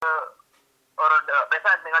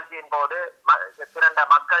நிகழ்ச்சியின் போது திரண்ட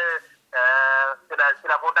மக்கள்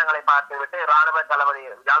சில கூட்டங்களை பார்த்துவிட்டு ராணுவ தளபதி,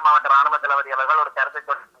 யாழ் மாவட்ட ராணுவ தளபதி அவர்கள் ஒரு கருத்தை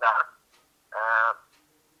சொல்லியிருந்தார்.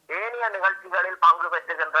 ஏனைய நிகழ்ச்சிகளில் பங்கு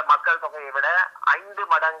பெற்றுகின்ற மக்கள் தொகையை விட 5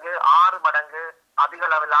 மடங்கு 6 மடங்கு அதிக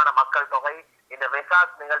அளவிலான மக்கள் தொகை இந்த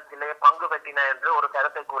வெசாக் நிகழ்ச்சியிலே பங்கு பெற்றின என்று ஒரு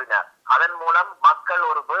கருத்தை கூறினார். அதன் மூலம் மக்கள்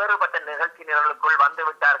ஒரு வேறுபட்ட நிகழ்ச்சி நிரலுக்குள் வந்து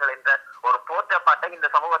விட்டார்கள் என்ற ஒரு போற்றப்பாட்டை இந்த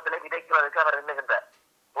சமூகத்திலே விதைக்கிறதுக்கு அவர் எண்ணுகின்றார்.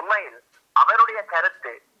 உண்மையில் அவருடைய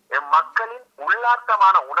கருத்து மக்களின்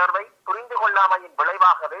உள்ளார்த்தமான உணர்வை புரிந்து கொள்ளாமையின்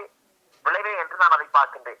விளைவே என்று நான் அதை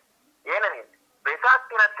பார்க்கின்றேன். ஏனெனில் வெசாக்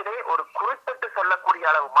தினத்திலே ஒரு குறிப்பிட்டு சொல்லக்கூடிய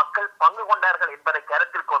அளவு மக்கள் பங்கு கொண்டார்கள் என்பதை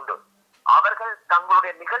கருத்தில் கொண்டு அவர்கள்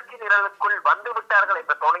தங்களுடைய நிகழ்ச்சி நிரலுக்குள் வந்து விட்டார்கள்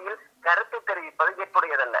என்ற தொனியில் கருத்து தெரிவிப்பது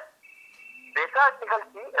ஏற்புடையதல்ல. வெசாக்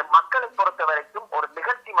நிகழ்ச்சி மக்களை பொறுத்த வரைக்கும் ஒரு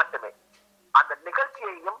நிகழ்ச்சி மட்டுமே. அந்த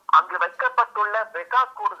நிகழ்ச்சியையும் அங்கு வைக்கப்பட்டுள்ள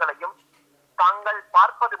வெசாக் கூடுகளையும் தாங்கள்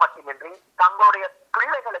பார்ப்பது மட்டுமின்றி தங்களுடைய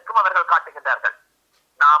பிள்ளைகளுக்கும் அவர்கள் காட்டுகின்றார்கள்.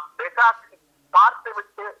 நாம் வெசாக்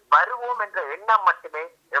பார்த்துவிட்டு வருவோம் என்ற எண்ணம் மட்டுமே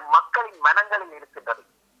மக்களின் மனங்களில் இருக்கின்றது.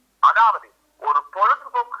 அதாவது ஒரு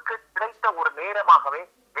பொழுதுபோக்குக்கு கிடைத்த ஒரு நேரமாகவே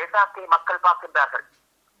வெசாக்கை மக்கள் பார்க்கின்றார்கள்.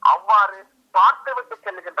 அவ்வாறு பார்த்துவிட்டு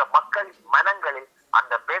செல்லுகின்ற மக்களின் மனங்களில்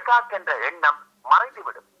அந்த வெசாக் என்ற எண்ணம்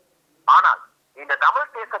மறைந்துவிடும். ஆனால் இந்த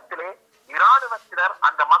தமிழ் தேசத்திலே இராணுவத்தினர்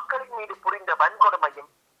அந்த மக்களின் மீது புரிந்த வன்கொடுமையும்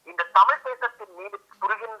இந்த தமிழ் தேசத்தின் மீது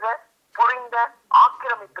புரிந்த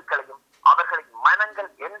ஆக்கிரமிப்புகளையும் அவர்களின் மனங்கள்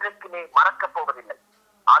என்றைக்குமே மறக்கப் போவதில்லை.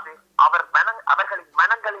 அது அவர்களின்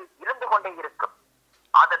மனங்களில் இருந்து கொண்டே இருக்கும்.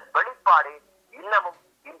 அதன் வெளிப்பாடு இன்னமும்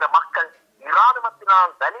இந்த மக்கள்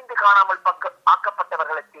இராணுவத்தினால் வலிந்து காணாமல்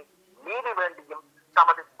ஆக்கப்பட்டவர்களுக்கு நீதி வேண்டியும்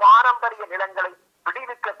தமது பாரம்பரிய நிலங்களை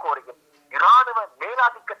விடுவிக்க கோரியும் இராணுவ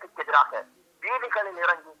மேலாதிக்கத்துக்கு எதிராக வீதிகளில்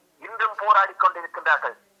இறங்கி இன்றும் போராடி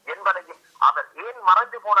கொண்டிருக்கின்றார்கள் என்பதையும் அவர் ஏன்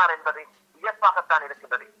மறந்து போனார் என்பது வியப்பாகத்தான்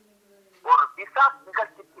இருக்கின்றது. ஒரு விசாக்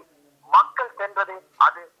நிகழ்ச்சிக்கு மக்கள் சென்றது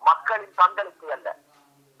அது மக்களின் பங்களிப்பு அல்ல,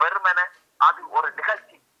 வெறுமென அது ஒரு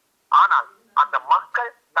நிகழ்ச்சி. ஆனால் அந்த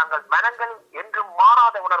மக்கள் தங்கள் மனங்களில் என்றும்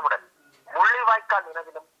மாறாத உணர்வுடன் முள்ளிவாய்க்கால்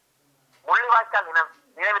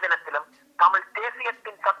நினைவு தினத்திலும் தமிழ்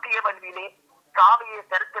தேசியத்தின் சத்திய வல்வியிலே சாவியை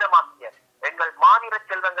சரித்திரமாக்கிய எங்கள் மாவீர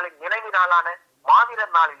செல்வங்களின் நினைவு நாளான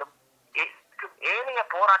மாவீரர் நாளிலும் ஏனைய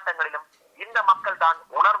போராட்டங்களிலும் இந்த மக்கள் தான்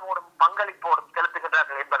உணர்வோடும் பங்களிப்போடும்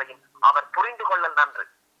செலுத்துகின்றார்கள் என்பதையும் அவர் புரிந்து கொள்ளல் நன்று.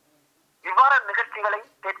 இவ்வாறான நிகழ்ச்சிகளை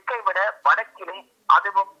தெற்கை விட வடக்கிலே,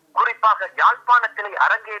 அதுவும் குறிப்பாக யாழ்ப்பாணத்திலே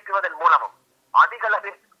அரங்கேற்றுவதன் மூலமும் அதிக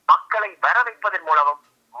அளவில் மக்களை வர வைப்பதன் மூலமும்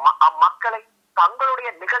அம்மக்களை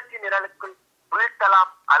தங்களுடைய நிகழ்ச்சி நிரலுக்குள்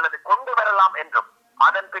வீழ்த்தலாம் அல்லது கொண்டு வரலாம் என்றும்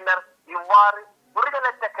அதன் பின்னர் இவ்வாறு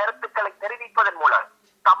புரிதலற்ற கருத்துக்களை தெரிவிப்பதன் மூலம்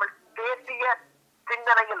தமிழ் தேசிய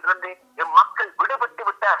சிந்தனையில் இருந்து மக்கள் விடுபட்டு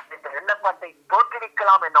விட்டார் என்ற எண்ணப்பாட்டை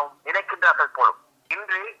தோற்றுவிக்கலாம் எனவும் நினைக்கின்றார்கள் போலும்.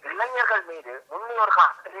 இன்று இளைஞர்கள் மீது முன்னியோர்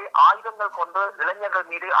காலத்திலே ஆயுதங்கள் கொண்டு இளைஞர்கள்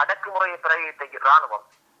மீது அடக்குமுறையை பிரயோகித்த இராணுவம்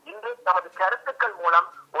இன்று தமது கருத்துக்கள் மூலம்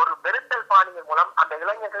ஒரு வெறுத்தல் பாணியின் மூலம் அந்த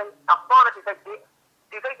இளைஞர்களை தப்பான திசை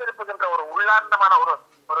திருப்புகின்ற ஒரு உள்ளார்ந்தமான ஒரு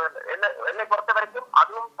என்னை பொறுத்த வரைக்கும்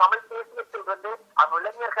அதுவும் தமிழ் தேசியத்தில் இருந்து அந்த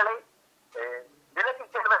இளைஞர்களை விலகி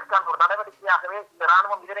செல்வதற்கான ஒரு நடவடிக்கையாகவே இந்த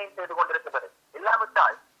ராணுவம் இதனையும் செய்து கொண்டிருக்கிறது.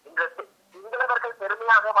 இல்லாவிட்டால் இந்த சிங்களவர்கள்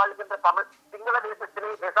பெருமையாக வாழ்கின்ற சிங்கள தேசத்திலே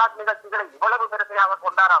வெசாக் நிகழ்ச்சிகளை இவ்வளவு பெருமையாக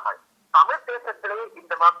கொண்டாடாமல் தமிழ் தேசத்திலே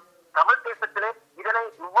இதனை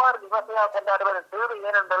இவ்வாறு விமர்சையாக கொண்டாடுவதன் தேவை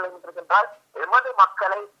ஏனென்றால் எமது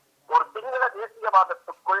மக்களை ஒரு சிங்கள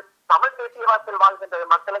தேசியவாதத்துக்குள் தமிழ் தேசியவாதத்தில் வாழ்கின்ற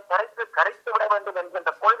மக்களை கரைத்து விட வேண்டும்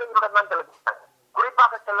என்கின்ற கொள்கையுடன் தான் செலுத்தினார்.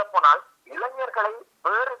 குறிப்பாக சொல்ல போனால் இளைஞர்களை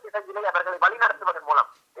வேறு திசையிலே அவர்களை வழிநடத்துவதன் மூலம்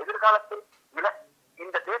எதிர்காலத்தில்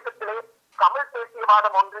இந்த தேசத்திலே தமிழ்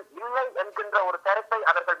தேசியவாதம் ஒன்று இல்லை என்கின்ற ஒரு கருத்தை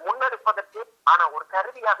அவர்கள் முன்னெடுப்பதற்கு ஆன ஒரு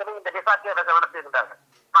கருவியாகவே இந்த வெசாக்கை அவர்கள் நடத்துகின்றார்கள்.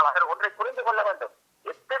 ஆனால் அவர்கள் ஒன்றை புரிந்து கொள்ள வேண்டும்.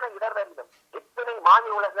 எத்தனை இடர்களிலும் எத்தனை மாய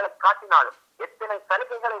உலகளை காட்டினாலும் எத்தனை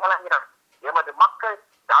சலுகைகளை வழங்கினாலும் எமது மக்கள்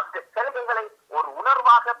அந்த சலுகைகளை ஒரு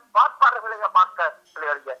உணர்வாக பார்ப்பார்களை பார்க்க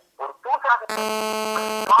ஒரு தூசாக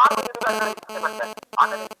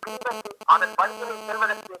அதனை பின்பற்றி அதன் வழிகளை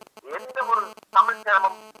செல்வதற்கு எந்த ஒரு தமிழ்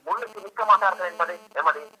சிரமம் முன்னுக்கு நிற்க மாட்டார்கள் என்பதை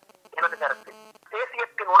எனது கருத்து.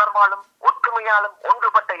 தேசியத்தின் உணர்வாலும் ஒற்றுமையாலும்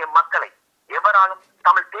ஒன்றுபட்ட எம் மக்களை எவராலும்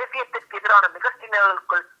தமிழ் தேசியத்திற்கு எதிரான நிகழ்ச்சி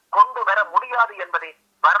நிரலுக்குள் கொண்டு வர முடியாது என்பதை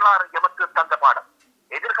வரலாறு எமக்கு தந்த பாடம்.